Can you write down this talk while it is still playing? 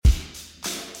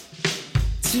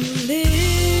to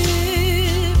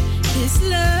live this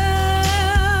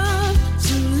love,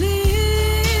 to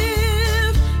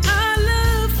live our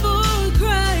love for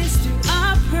Christ through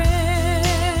our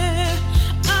prayer,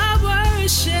 our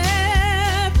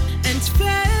worship, and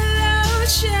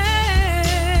fellowship.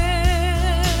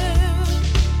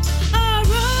 Our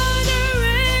honor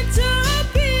and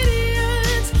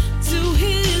obedience to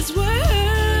His word,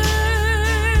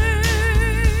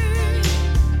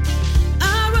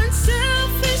 our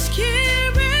unselfish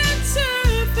care and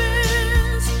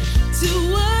service to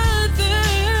others,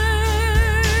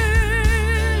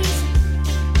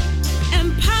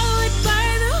 empowered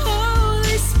by the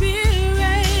Holy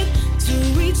Spirit to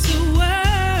reach the world.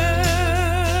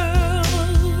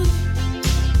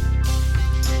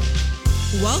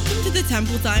 Welcome to the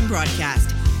Temple Time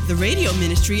broadcast, the radio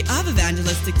ministry of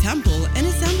Evangelistic Temple and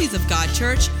Assemblies of God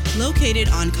Church, located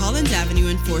on Collins Avenue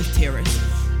and 4th Terrace.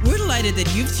 We're delighted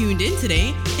that you've tuned in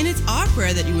today, and it's our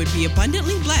prayer that you would be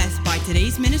abundantly blessed by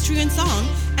today's ministry and song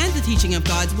and the teaching of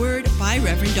God's Word by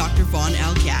Reverend Dr. Vaughn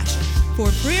L. Cash. For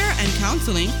prayer and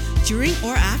counseling during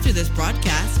or after this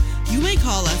broadcast, you may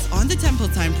call us on the Temple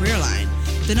Time prayer line.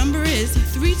 The number is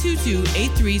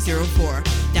 322-8304.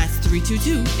 That's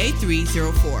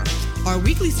 322-8304. Our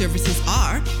weekly services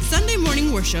are Sunday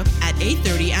morning worship at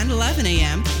 8:30 and 11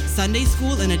 a.m., Sunday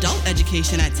school and adult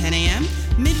education at 10 a.m.,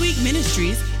 midweek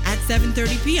ministries at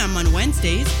 7:30 p.m. on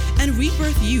Wednesdays, and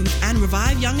Rebirth Youth and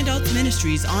Revive Young Adults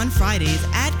Ministries on Fridays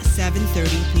at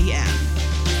 7:30 p.m.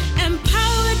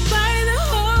 Empowered by the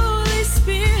Holy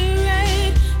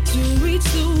Spirit to reach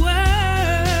the world.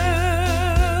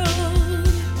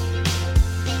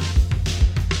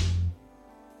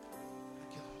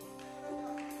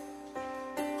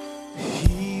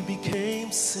 He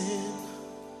became sin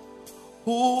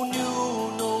who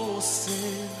knew no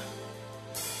sin,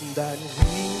 that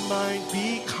we might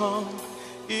become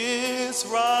His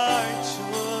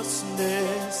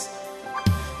righteousness.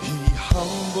 He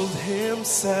humbled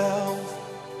Himself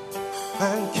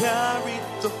and carried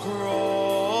the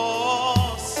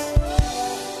cross.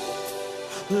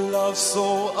 Love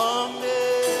so amazing.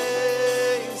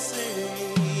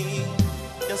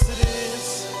 Yes, it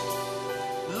is.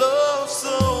 Love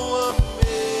so amazing.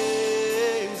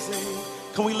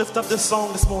 Can we lift up this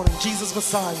song this morning? Jesus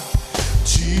Messiah.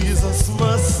 Jesus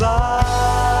Messiah.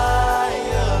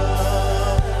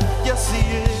 Yes, He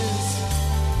is.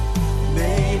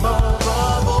 Name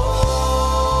above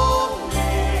all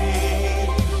name.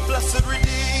 Blessed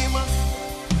Redeemer.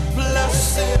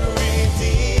 Blessed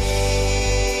Redeemer.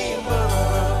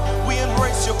 We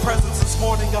embrace your presence this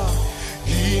morning, God.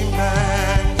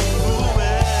 Emmanuel.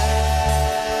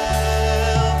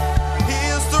 He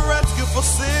is the rescue for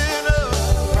sinners.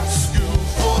 Rescue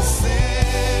for sinners.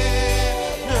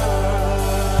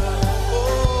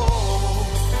 Oh,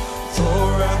 the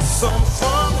ransom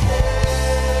from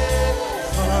heaven.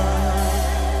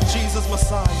 Jesus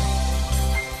Messiah.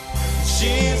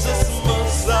 Jesus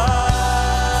Messiah.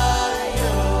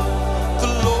 The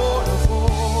Lord of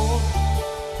all.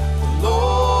 The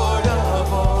Lord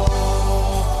of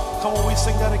all. Come on, we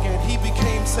sing that again. He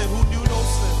became sin who knew no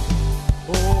sin.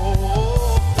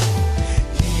 Oh,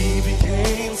 He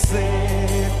became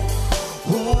sin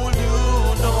who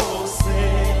knew no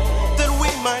sin, that we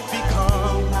might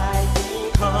become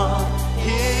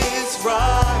His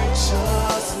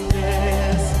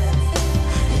righteousness.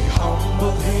 He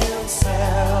humbled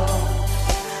Himself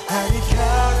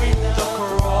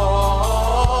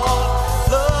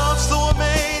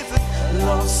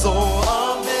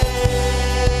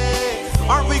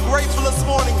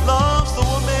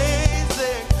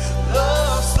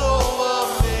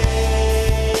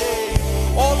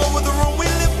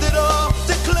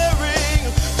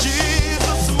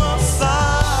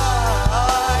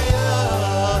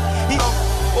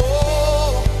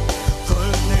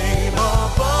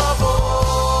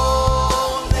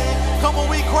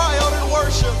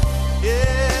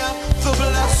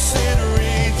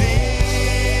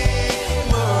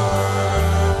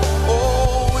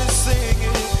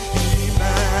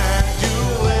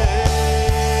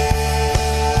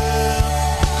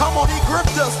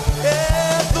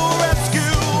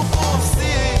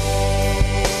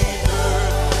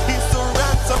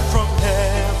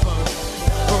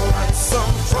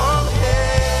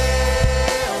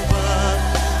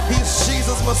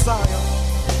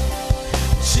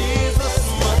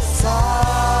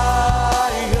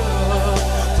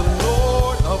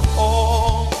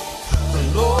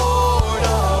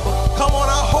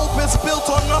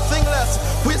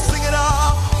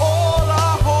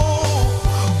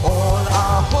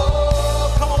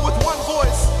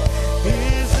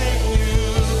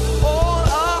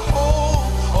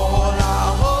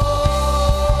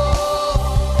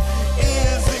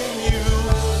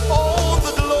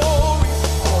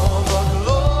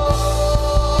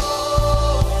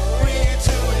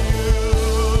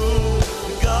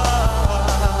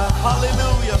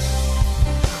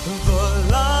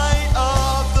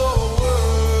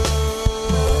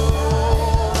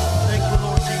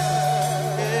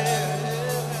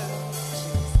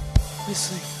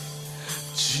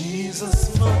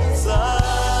Jesus Messiah.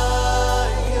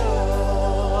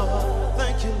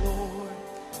 Thank you, Lord.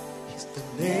 He's the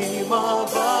name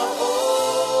above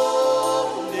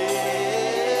all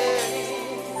names.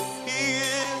 He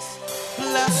is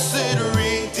blessed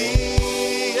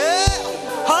Redeemer.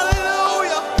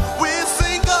 Hallelujah. We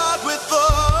sing God with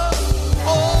us.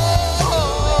 Oh,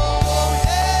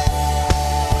 yeah.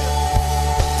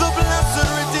 The blessed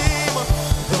Redeemer.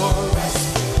 The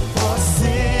rescue for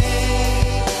sinner.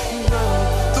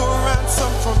 The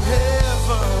ransom from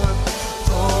heaven.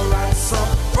 The ransom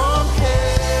from heaven.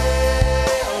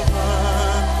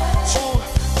 Oh,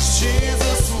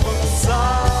 Jesus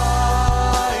Messiah.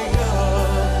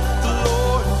 The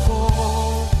Lord of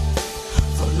all.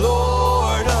 The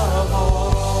Lord of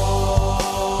all.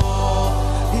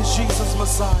 He's Jesus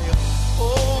Messiah.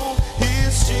 Oh,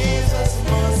 he's Jesus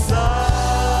Messiah.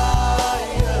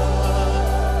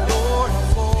 Lord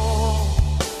of all.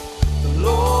 The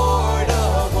Lord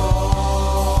of all.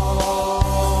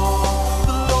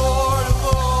 The Lord of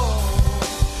all.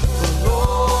 The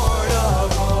Lord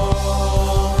of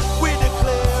all. We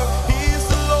declare he's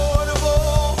the Lord of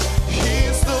all.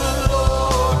 He's the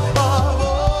Lord of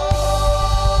all.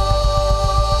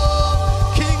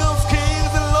 King of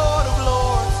kings and Lord of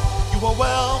lords. You are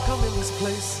welcome in this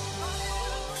place.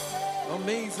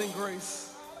 Amazing grace.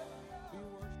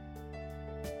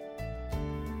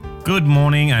 Good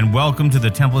morning and welcome to the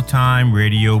Temple Time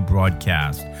radio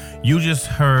broadcast. You just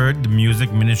heard the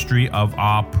music ministry of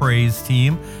our praise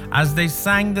team as they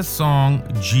sang the song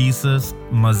Jesus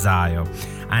Messiah.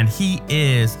 And he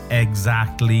is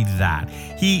exactly that.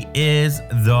 He is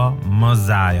the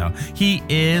Messiah. He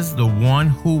is the one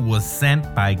who was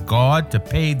sent by God to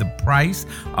pay the price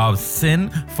of sin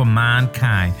for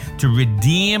mankind, to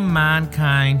redeem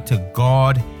mankind to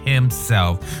God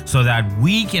himself, so that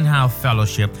we can have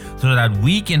fellowship, so that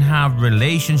we can have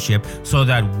relationship, so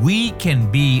that we can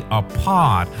be a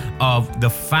part of the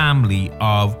family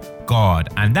of God.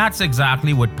 And that's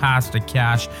exactly what Pastor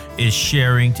Cash is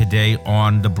sharing today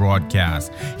on the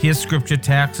broadcast. His scripture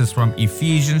text is from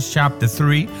Ephesians chapter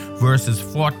 3, verses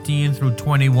 14 through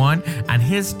 21, and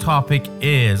his topic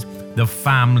is the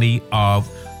family of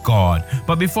God.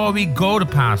 But before we go to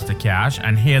Pastor Cash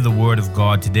and hear the word of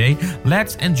God today,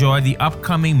 let's enjoy the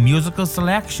upcoming musical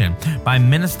selection by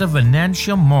Minister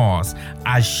Venetia Moss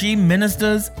as she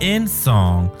ministers in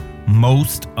song,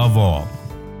 Most of All.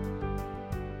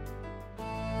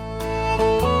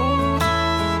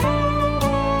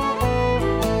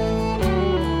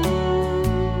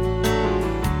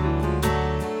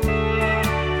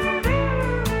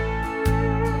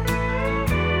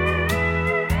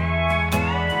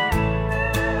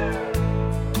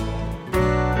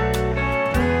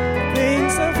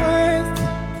 Things of earth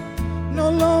no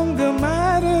longer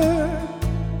matter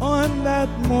on that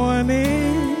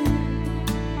morning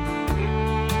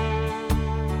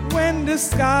when the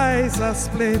skies are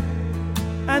split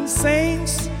and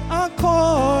saints are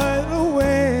called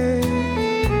away.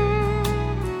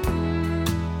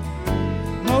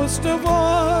 Most of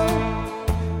all,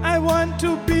 I want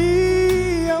to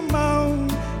be among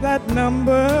that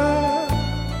number,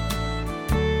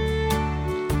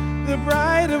 the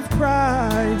bride of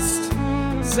Christ,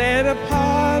 set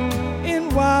apart in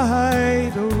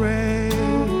white array.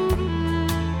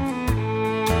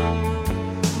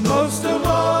 Most of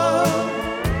all,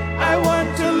 I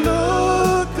want to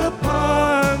look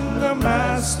upon the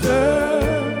Master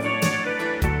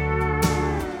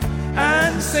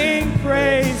and sing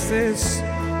praises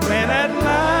when at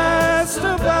last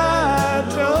the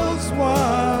battle's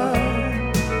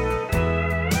won.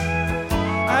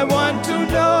 I want to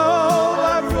know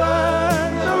I've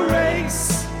run the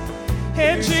race.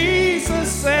 Hear Jesus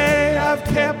say I've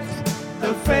kept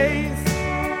the faith.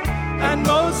 And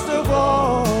most of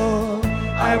all,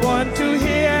 I want to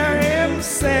hear him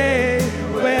say,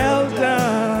 well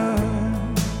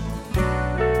done.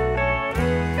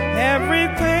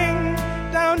 Everything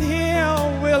down here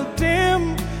will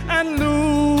dim and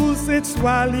lose its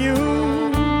value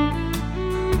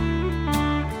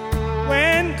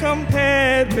when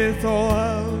compared with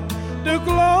all the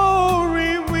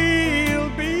glory we'll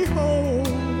behold.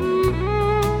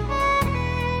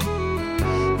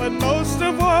 But most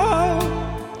of all,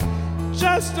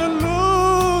 just to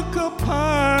look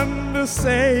upon the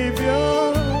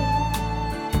Savior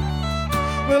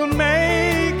will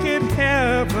make it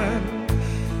heaven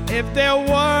if there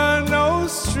were no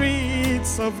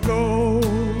streets of gold.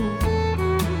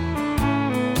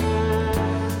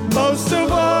 Most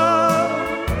of all,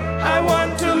 I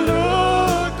want to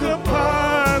look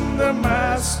upon the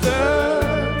Master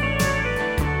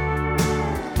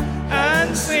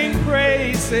and sing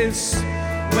praises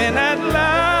when at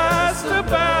last the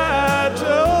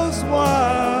battle's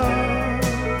won.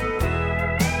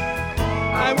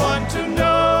 I want to know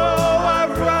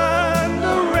I've run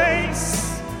the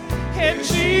race, and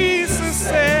Jesus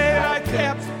said I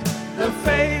kept the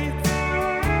faith,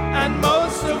 and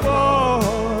most of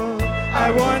all,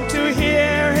 I want to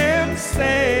hear him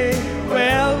say,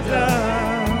 well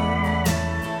done.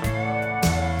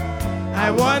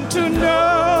 I want to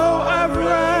know I've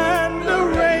run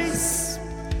the race,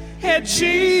 and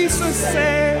Jesus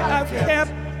say I've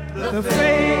kept the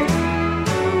faith,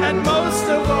 and most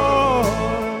of all,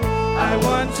 I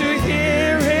want to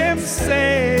hear him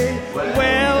say,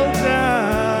 well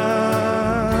done.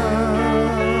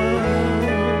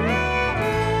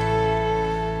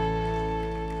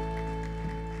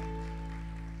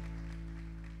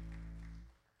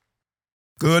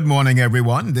 Good morning,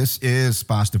 everyone. This is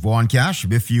Pastor Vaughn Cash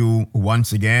with you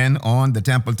once again on the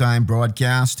Temple Time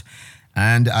broadcast.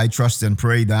 And I trust and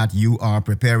pray that you are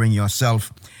preparing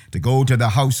yourself to go to the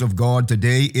house of God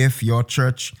today if your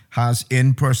church has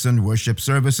in-person worship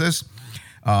services.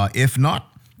 If not,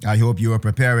 I hope you are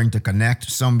preparing to connect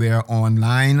somewhere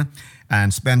online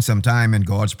and spend some time in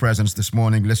God's presence this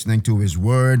morning, listening to his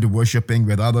word, worshiping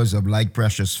with others of like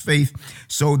precious faith,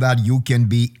 so that you can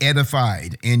be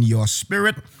edified in your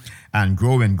spirit and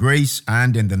grow in grace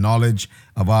and in the knowledge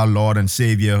of our Lord and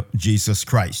Savior, Jesus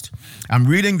Christ. I'm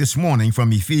reading this morning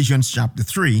from Ephesians chapter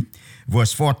 3,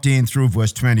 verse 14 through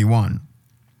verse 21.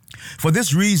 For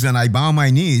this reason, I bow my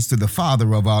knees to the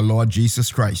Father of our Lord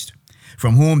Jesus Christ,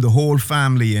 from whom the whole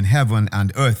family in heaven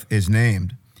and earth is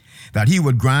named, that he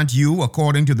would grant you,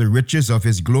 according to the riches of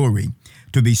his glory,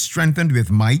 to be strengthened with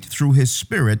might through his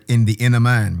Spirit in the inner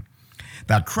man,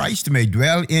 that Christ may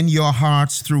dwell in your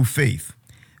hearts through faith,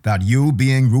 that you,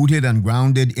 being rooted and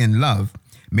grounded in love,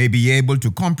 may be able to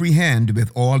comprehend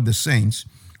with all the saints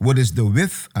what is the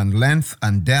width and length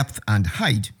and depth and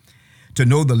height, to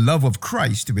know the love of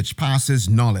Christ which passes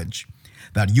knowledge,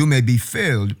 that you may be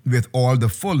filled with all the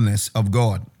fullness of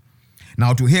God.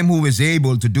 Now to him who is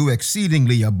able to do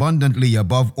exceedingly abundantly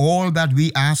above all that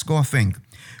we ask or think,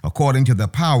 according to the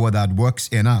power that works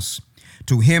in us,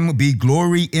 to him be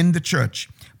glory in the church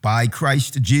by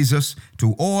Christ Jesus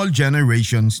to all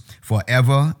generations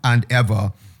forever and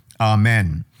ever.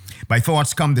 Amen. My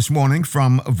thoughts come this morning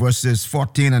from verses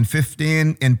 14 and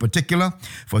 15 in particular.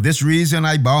 For this reason,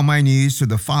 I bow my knees to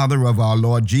the Father of our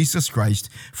Lord Jesus Christ,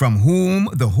 from whom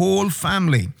the whole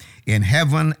family in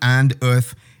heaven and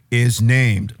earth is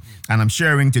named. And I'm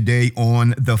sharing today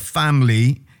on the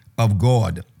family of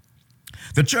God.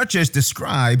 The church is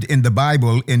described in the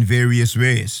Bible in various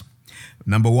ways.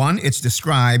 Number one, it's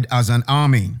described as an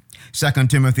army. 2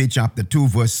 Timothy chapter 2,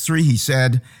 verse 3, he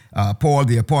said, Paul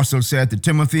the apostle said to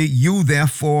Timothy, you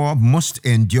therefore must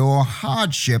endure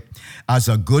hardship as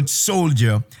a good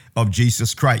soldier of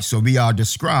Jesus Christ. So we are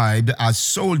described as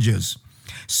soldiers.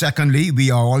 Secondly,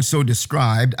 we are also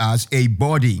described as a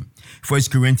body. 1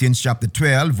 Corinthians chapter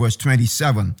 12, verse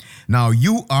 27. Now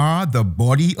you are the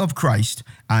body of Christ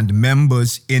and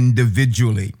members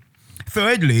individually.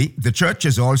 Thirdly, the church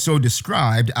is also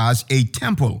described as a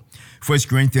temple. 1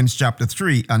 Corinthians chapter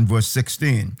 3 and verse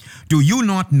 16. Do you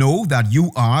not know that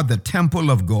you are the temple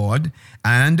of God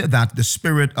and that the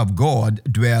Spirit of God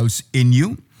dwells in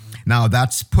you? Now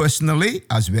that's personally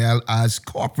as well as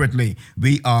corporately.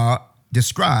 We are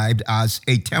described as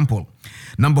a temple.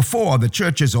 Number 4, the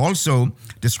church is also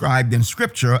described in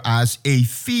Scripture as a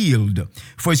field.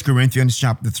 1 Corinthians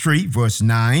chapter 3, verse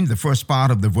 9, the first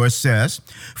part of the verse says,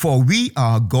 for we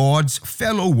are God's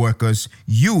fellow workers,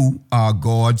 you are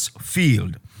God's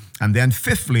field. And then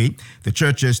fifthly, the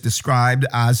church is described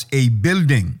as a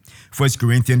building. 1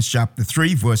 Corinthians chapter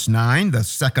 3, verse 9, the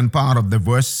second part of the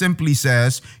verse simply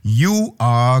says, you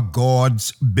are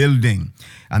God's building.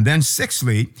 And then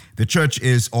sixthly, the church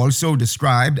is also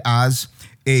described as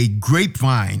a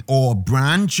grapevine, or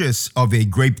branches of a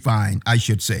grapevine, I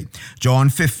should say. John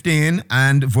 15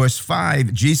 and verse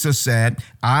 5, Jesus said,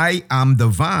 I am the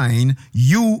vine,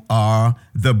 you are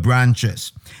the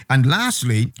branches. And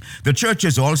lastly, the church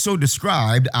is also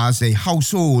described as a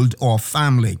household or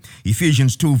family.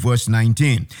 Ephesians 2 verse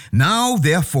 19. Now,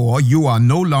 therefore, you are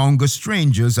no longer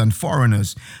strangers and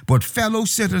foreigners, but fellow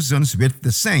citizens with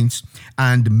the saints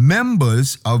and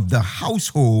members of the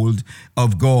household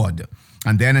of God.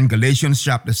 And then in Galatians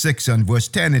chapter 6 and verse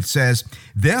 10, it says,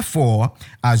 therefore,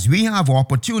 as we have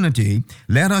opportunity,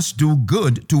 let us do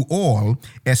good to all,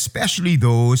 especially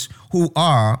those who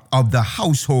are of the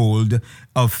household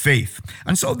of faith.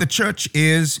 And so the church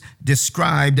is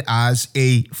described as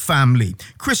a family.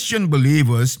 Christian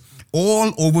believers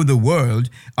all over the world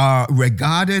are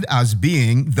regarded as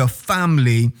being the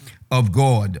family of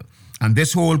God. And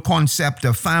this whole concept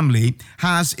of family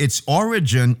has its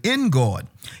origin in God.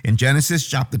 In Genesis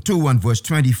chapter 2 and verse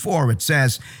 24, it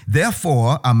says,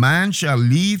 "Therefore a man shall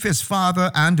leave his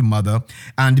father and mother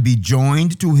and be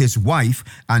joined to his wife,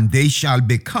 and they shall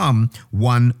become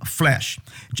one flesh."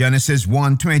 Genesis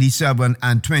 1:27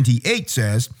 and 28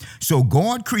 says, "So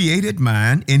God created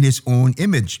man in his own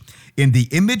image. In the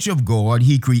image of God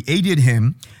he created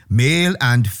him. Male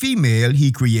and female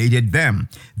he created them.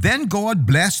 Then God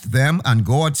blessed them, and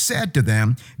God said to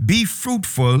them, Be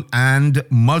fruitful and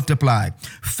multiply.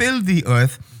 Fill the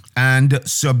earth and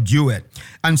subdue it."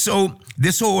 And so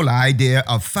this whole idea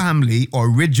of family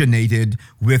originated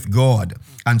with God.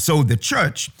 And so the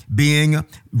church, being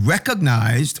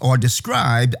recognized or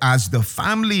described as the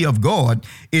family of God,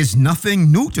 is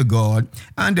nothing new to God,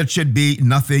 and it should be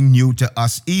nothing new to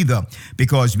us either,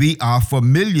 because we are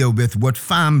familiar with what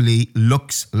family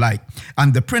looks like.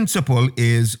 And the principle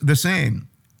is the same.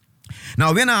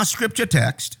 Now, in our scripture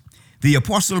text, the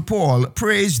Apostle Paul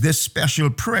prays this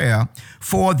special prayer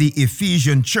for the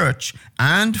Ephesian church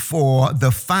and for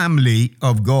the family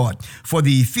of God. For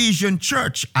the Ephesian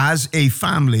church as a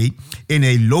family in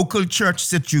a local church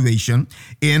situation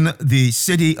in the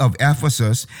city of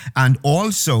Ephesus, and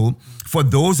also for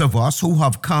those of us who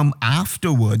have come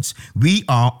afterwards, we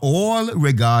are all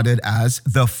regarded as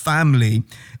the family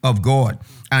of God.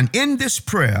 And in this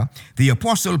prayer, the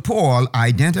Apostle Paul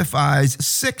identifies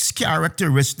 6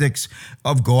 characteristics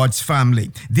of God's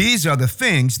family. These are the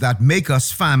things that make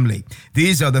us family.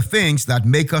 These are the things that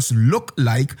make us look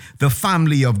like the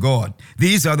family of God.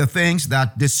 These are the things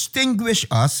that distinguish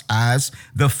us as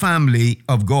the family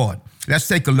of God. Let's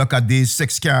take a look at these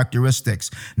 6 characteristics.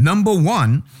 Number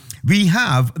 1, we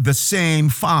have the same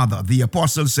Father. The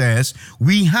apostle says,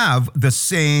 we have the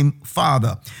same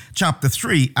Father. Chapter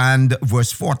 3 and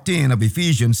verse 14 of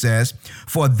Ephesians says,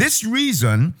 "For this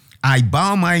reason I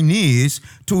bow my knees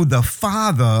to the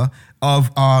Father of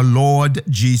our Lord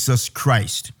Jesus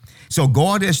Christ." So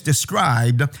God is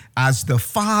described as the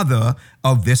Father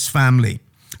of this family.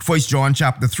 1 John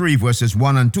chapter 3 verses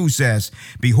 1 and 2 says,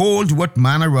 "Behold what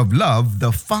manner of love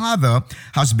the Father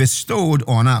has bestowed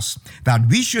on us, that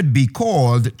we should be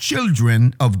called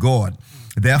children of God.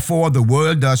 Therefore the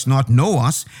world does not know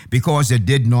us, because it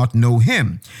did not know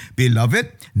him.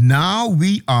 Beloved, now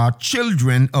we are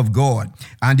children of God,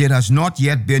 and it has not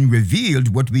yet been revealed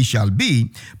what we shall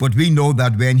be, but we know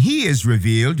that when he is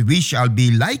revealed, we shall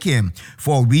be like him,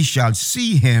 for we shall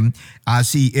see him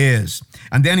as he is."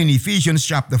 And then in Ephesians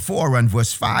chapter 4 and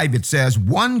verse 5, it says,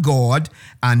 "One God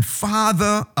and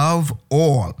Father of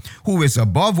all, who is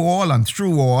above all and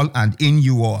through all and in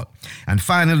you all." And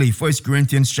finally, 1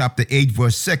 Corinthians chapter 8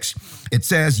 verse 6, it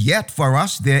says, "Yet for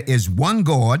us there is one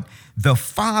God, the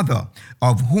Father,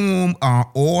 of whom are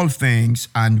all things,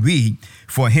 and we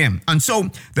for him." And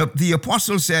so the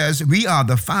apostle says we are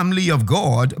the family of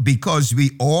God because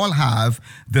we all have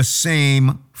the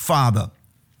same Father.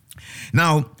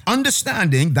 Now,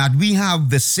 understanding that we have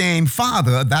the same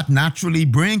Father, that naturally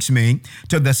brings me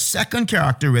to the second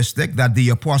characteristic that the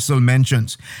apostle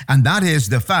mentions, and that is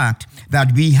the fact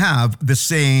that we have the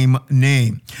same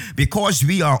name. Because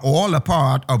we are all a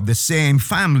part of the same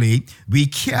family, we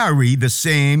carry the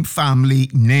same family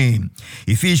name.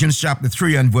 Ephesians chapter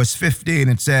 3 and verse 15,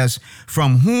 it says,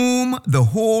 "From whom the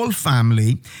whole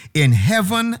family in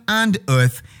heaven and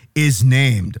earth is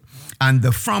named." And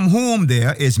the "from whom"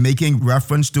 there is making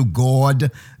reference to God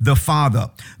the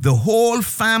Father. The whole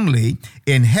family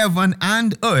in heaven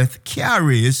and earth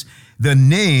carries the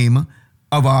name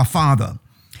of our Father.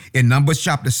 In Numbers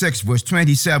chapter 6, verse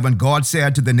 27, God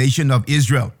said to the nation of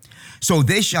Israel, "So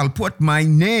they shall put my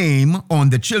name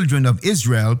on the children of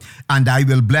Israel, and I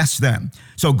will bless them."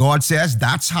 So God says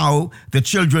that's how the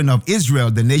children of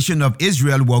Israel, the nation of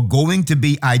Israel, were going to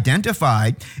be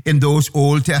identified in those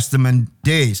Old Testament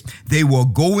days. They were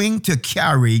going to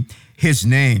carry his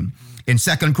name. In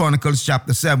 2 Chronicles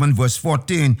chapter 7, verse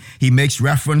 14, he makes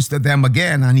reference to them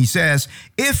again, and he says,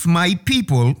 "If my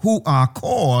people who are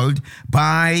called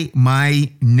by my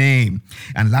name."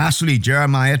 And lastly,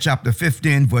 Jeremiah chapter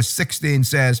 15, verse 16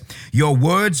 says, "Your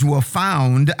words were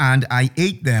found, and I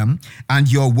ate them,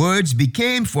 and your words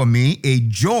became for me a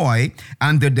joy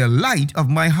and the delight of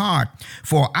my heart.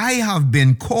 For I have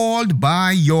been called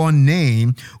by your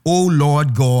name, O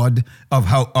Lord God of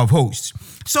hosts."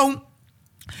 So,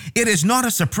 It is not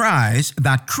a surprise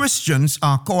that Christians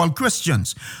are called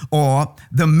Christians, or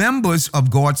the members of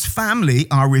God's family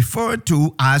are referred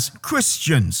to as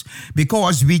Christians,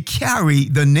 because we carry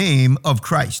the name of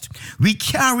Christ. We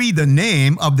carry the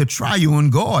name of the triune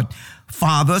God,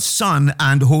 Father, Son,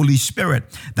 and Holy Spirit.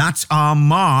 That's our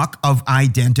mark of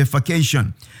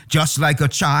identification. Just like a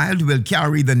child will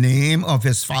carry the name of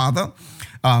his father,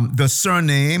 the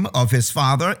surname of his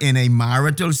father in a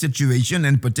marital situation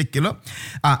in particular.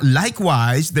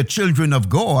 Likewise, the children of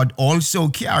God also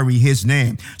carry his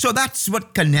name. So that's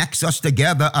what connects us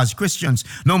together as Christians.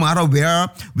 No matter where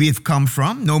we've come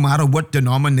from, no matter what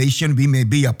denomination we may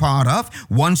be a part of,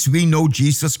 once we know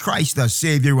Jesus Christ as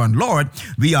Savior and Lord,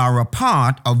 we are a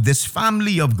part of this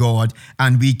family of God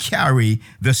and we carry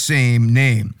the same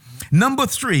name. Number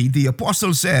 3, the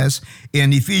apostle says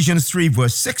in Ephesians 3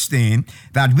 verse 16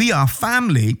 that we are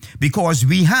family because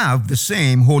we have the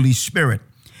same Holy Spirit.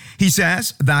 He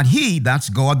says that he, that's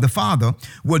God the Father,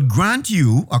 would grant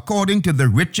you, according to the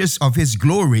riches of his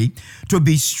glory, to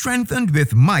be strengthened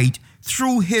with might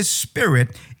through his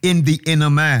Spirit in the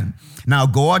inner man. Now,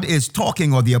 God is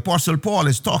talking, or the Apostle Paul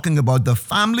is talking about the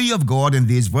family of God in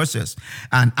these verses.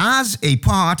 And as a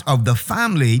part of the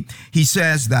family, he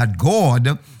says that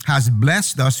God has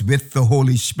blessed us with the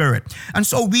Holy Spirit. And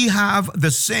so we have the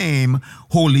same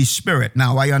Holy Spirit.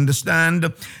 Now, I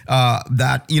understand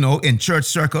that, in church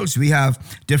circles, we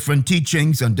have different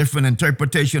teachings and different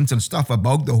interpretations and stuff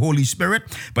about the Holy Spirit.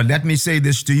 But let me say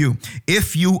this to you.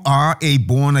 If you are a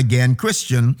born-again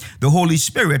Christian, the Holy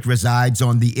Spirit resides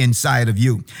on the inside of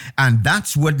you. And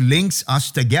that's what links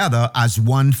us together as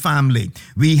one family.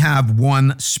 We have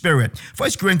one Spirit.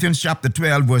 1 Corinthians chapter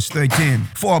 12, verse 13.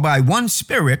 For by one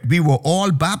Spirit we were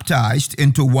all baptized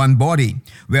into one body,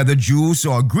 whether Jews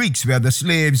or Greeks, whether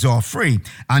slaves or free,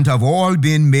 and have all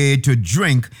been made to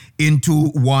drink into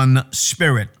one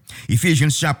Spirit.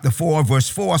 Ephesians chapter 4 verse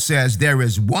 4 says, there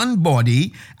is one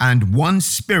body and one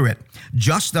Spirit,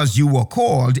 just as you were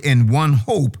called in one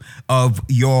hope of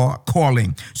your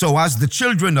calling. So as the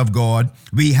children of God,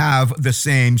 we have the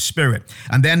same Spirit.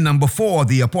 And then number 4,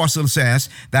 the apostle says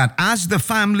that as the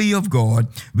family of God,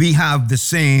 we have the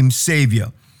same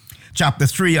Savior. Chapter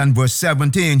 3 and verse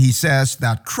 17, he says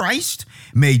that Christ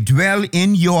may dwell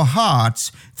in your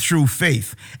hearts through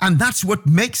faith. And that's what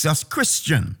makes us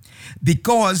Christian,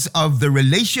 because of the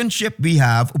relationship we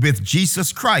have with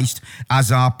Jesus Christ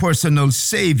as our personal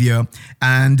Savior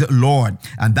and Lord.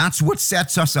 And that's what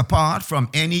sets us apart from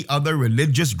any other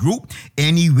religious group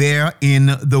anywhere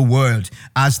in the world.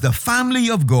 As the family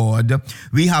of God,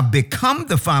 we have become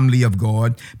the family of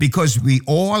God because we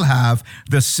all have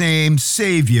the same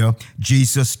Savior,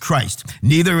 Jesus Christ.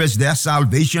 Neither is there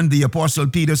salvation, the Apostle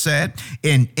Peter said,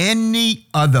 in any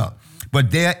other.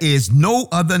 But there is no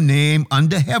other name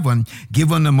under heaven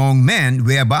given among men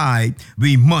whereby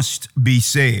we must be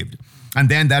saved. And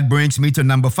then that brings me to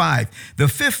number 5. The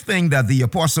 5th thing that the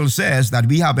apostle says that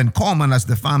we have in common as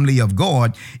the family of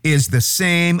God is the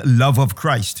same love of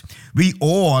Christ. We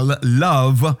all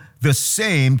love the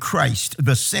same Christ,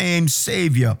 the same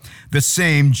Savior, the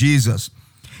same Jesus.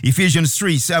 Ephesians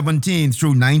 3:17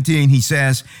 through 19, he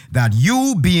says that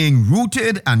you, being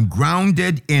rooted and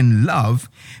grounded in love,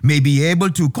 may be able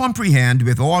to comprehend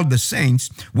with all the saints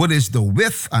what is the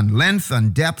width and length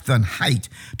and depth and height,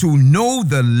 to know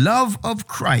the love of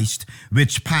Christ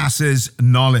which passes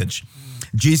knowledge.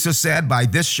 Jesus said, by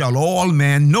this shall all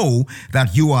men know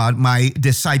that you are my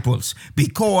disciples,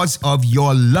 because of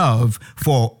your love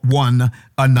for one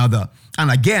another. And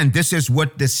again, this is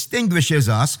what distinguishes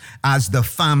us as the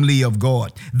family of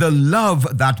God. The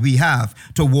love that we have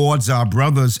towards our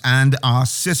brothers and our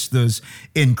sisters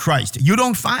in Christ. You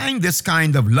don't find this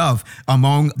kind of love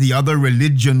among the other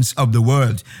religions of the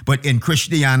world. But in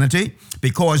Christianity,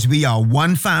 because we are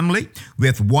one family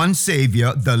with one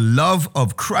Savior, the love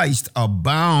of Christ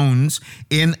abounds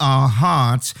in our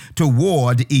hearts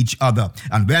toward each other.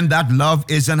 And when that love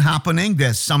isn't happening,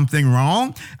 there's something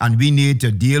wrong, and we need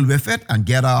to deal with it and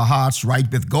get our hearts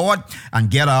right with God and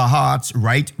get our hearts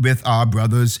right with our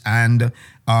brothers and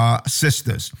our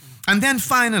sisters. And then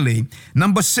finally,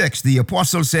 number 6, the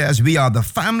apostle says we are the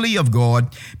family of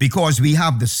God because we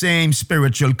have the same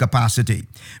spiritual capacity.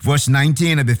 Verse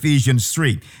 19 of Ephesians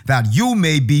 3, that you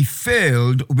may be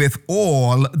filled with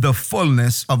all the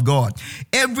fullness of God.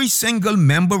 Every single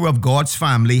member of God's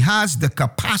family has the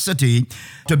capacity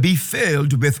to be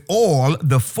filled with all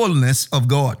the fullness of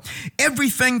God.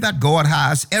 Everything that God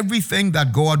has, everything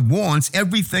that God wants,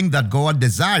 everything that God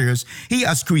desires, He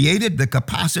has created the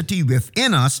capacity capacity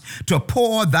within us to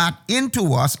pour that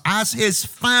into us as his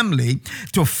family,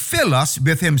 to fill us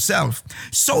with himself,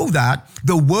 so that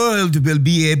the world will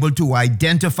be able to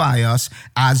identify us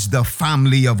as the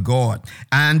family of God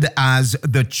and as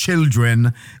the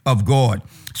children of God.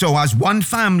 So as one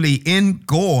family in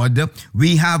God,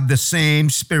 we have the same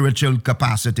spiritual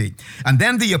capacity. And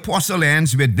then the apostle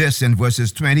ends with this in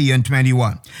verses 20 and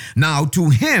 21. Now to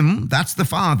him, that's the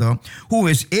Father, who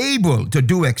is able to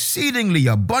do exceedingly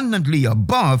abundantly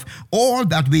above all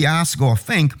that we ask or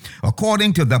think,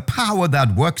 according to the power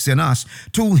that works in us,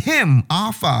 to him,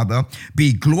 our Father,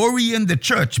 be glory in the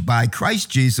church by Christ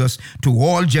Jesus to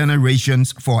all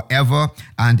generations forever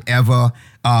and ever.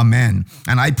 Amen.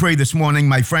 And I pray this morning,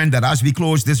 my friend, that as we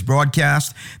close this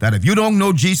broadcast, that if you don't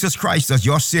know Jesus Christ as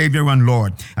your Savior and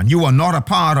Lord, and you are not a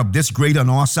part of this great and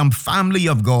awesome family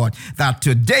of God, that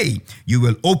today you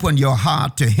will open your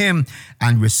heart to him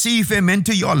and receive him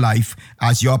into your life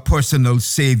as your personal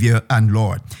Savior and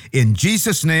Lord. In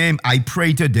Jesus' name, I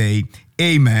pray today,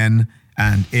 amen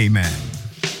and amen.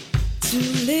 To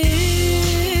live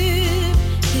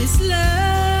his love.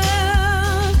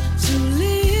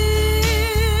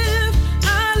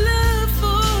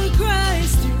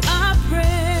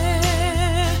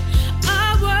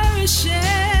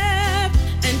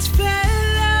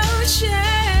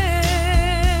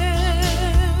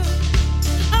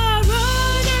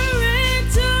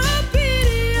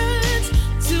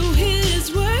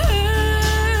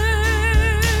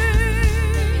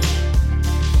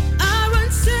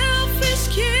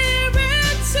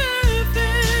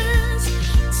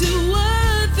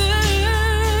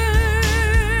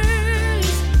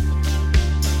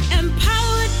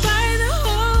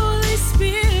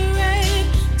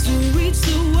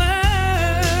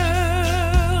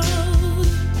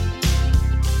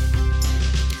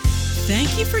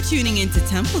 Thank you for tuning into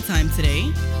Temple Time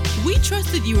today. We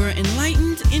trust that you are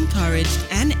enlightened, encouraged,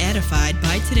 and edified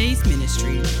by today's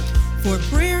ministry. For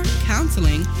prayer,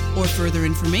 counseling, or further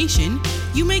information,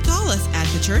 you may call us at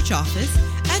the church office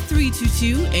at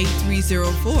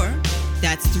 322-8304.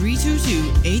 That's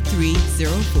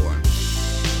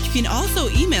 322-8304. You can also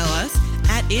email us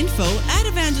at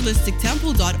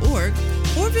info@evangelistictemple.org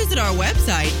or visit our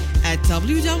website at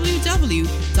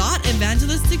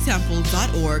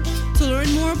www.evangelistictemple.org to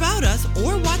learn more about us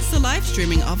or watch the live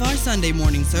streaming of our Sunday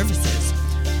morning services.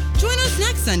 Join us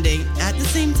next Sunday at the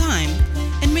same time,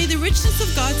 and may the richness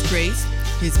of God's grace,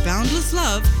 his boundless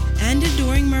love, and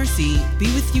enduring mercy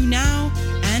be with you now